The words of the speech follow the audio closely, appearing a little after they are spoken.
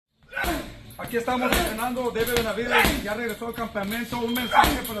Aquí estamos entrenando David Benavidez, ya regresó al campamento. Un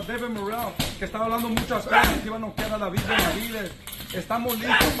mensaje para David Morrell, que estaba hablando muchas cosas que iban a noquear a David Benavidez. Estamos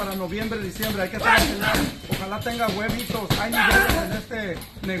listos para noviembre, diciembre, hay que estar entrenando. Ojalá tenga huevitos, hay niveles en este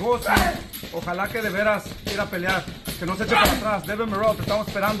negocio. Ojalá que de veras quiera pelear, que no se eche para atrás. David Morrell, te estamos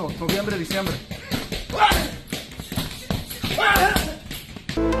esperando, noviembre, diciembre.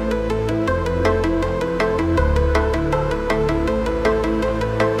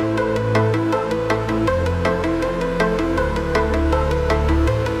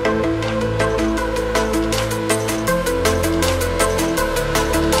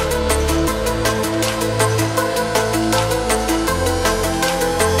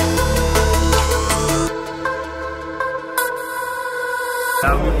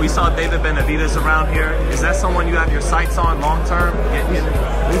 We saw David Benavidez around here. Is that someone you have your sights on long term?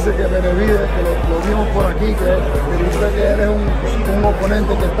 Dice que Benavidez, que lo vimos por aquí, que dice que eres un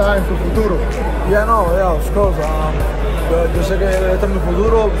oponente que está en tu futuro. Yeah, no, yeah, of course. Yo sé que este es mi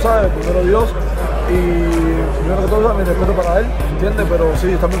futuro, ¿sabes? Primero Dios. Y primero que todo, mi respeto para él, ¿entiendes? Pero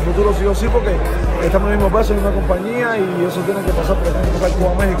sí, está en mi futuro sí o sí, porque estamos en el mismo peso, en una compañía, y eso tiene que pasar, porque tiene que pasar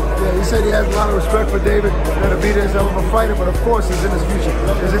Cuba a México. Yeah, he said he has a lot of respect for David Benavidez, hell of a fighter, but of course he's in his future.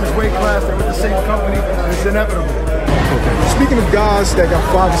 He's in his weight class, they're with the same company, and it's inevitable. Okay. Speaking of guys that got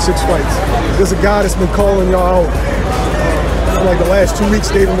 5 or 6 fights, there's a guy that's been calling y'all out. For like the last 2 weeks,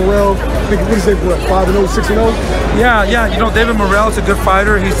 David Morrell. I think, what is it, what, 5-0, 6-0? Yeah, you know, David Morrell's a good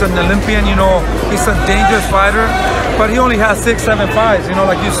fighter. He's an Olympian, you know, he's a dangerous fighter, but he only has 6-7 fights, you know,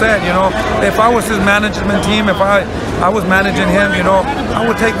 like you said, you know. If I was his management team, if I was managing him, you know, I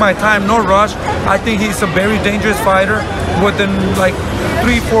would take my time, no rush. I think he's a very dangerous fighter. Within like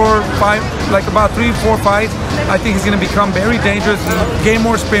 3-4 fights, I think he's going to become very dangerous, gain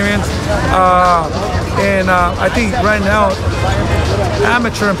more experience, and I think right now,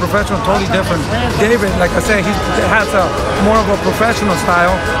 amateur and professional totally different. David, like I said, he has more of a professional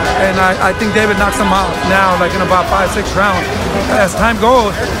style, and I think David knocks him out now, like in about 5-6 rounds. As time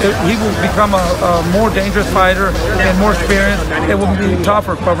goes, he will become a more dangerous fighter and more experienced. It will be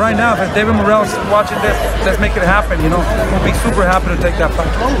tougher. But right now, if David Morrell's watching this, let's make it happen. You know, we'll be super happy to take that fight.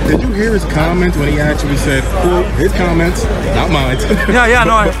 Did you hear his comments when he actually said, well, his comments, not mine? Yeah,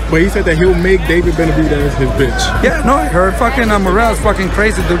 no. But he said that he'll make David Benavidez his bitch. Yeah, no, I heard fucking Morrell's fucking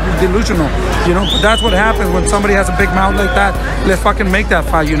crazy, delusional. You know, that's what happens when somebody has a big mouth like that. Let's fucking make that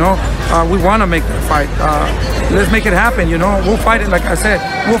fight. You know, we want to make that fight. Let's make it happen. You know, we'll fight it. Like I said,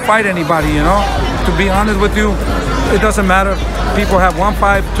 we'll fight anybody. You know, to be honest with you, it doesn't matter. People have 1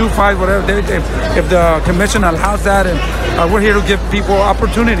 fight, 2 fights, whatever. If the commission allows that, and we're here to give people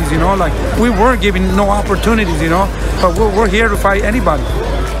opportunities. You know, like we weren't giving no opportunities. You know, but we're here to fight anybody.